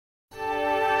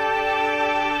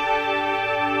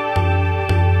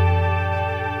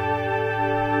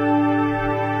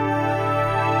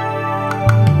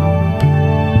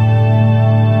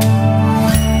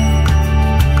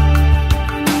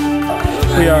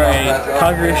are a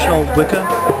congregational Wicca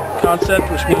concept,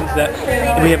 which means that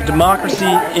we have democracy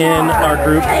in our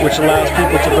group, which allows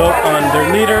people to vote on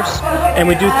their leaders, and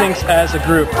we do things as a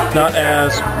group, not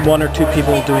as one or two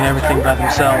people doing everything by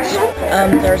themselves.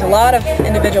 There's a lot of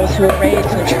individuals who are raised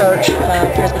in the church,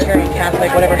 Presbyterian,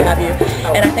 Catholic, whatever have you,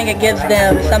 and I think it gives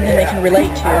them something they can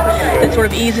relate to. It sort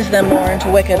of eases them more into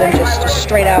Wicca than just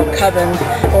straight out coven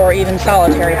or even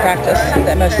solitary practice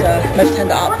that most tend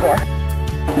to opt for.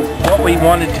 What we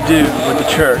wanted to do with the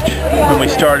church when we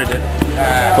started it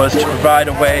was to provide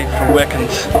a way for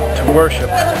Wiccans to worship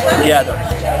together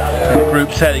in a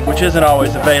group setting, which isn't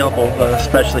always available,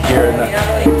 especially here in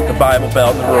the Bible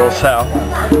Belt in the rural South.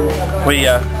 We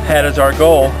had as our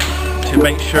goal to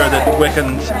make sure that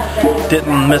Wiccans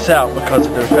didn't miss out because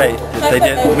of their faith, that they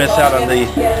didn't miss out on the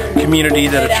community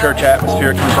that a church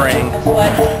atmosphere can bring,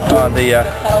 on the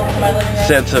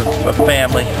sense of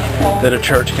family that a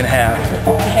church can have,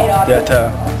 that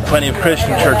plenty of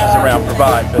Christian churches around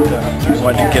provide, but we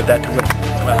wanted to give that to Wiccans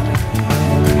as well.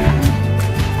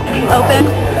 Open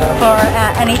for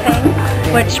anything,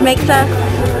 which makes us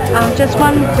just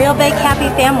one real big happy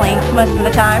family most of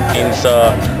the time. It means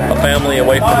a family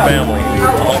away from family,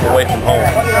 a home away from home.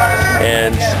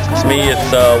 And to me,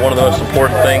 it's one of the most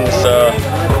important things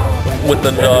with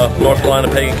the North Carolina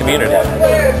pagan community.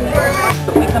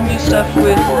 We come do stuff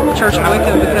with Church of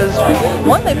Wicca because,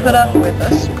 one, they put up with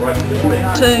us.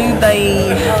 Two,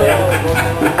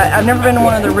 I've never been to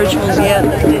one of the rituals yet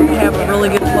that didn't have a really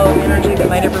good flow of energy that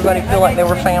made everybody feel like they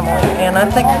were family. And I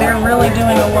think they're really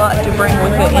doing a lot to bring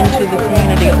Wicca into the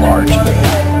community at large.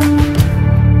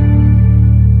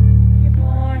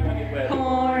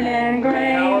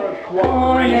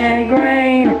 Corn and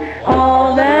grain,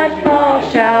 all that fall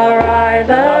shall rise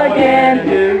up.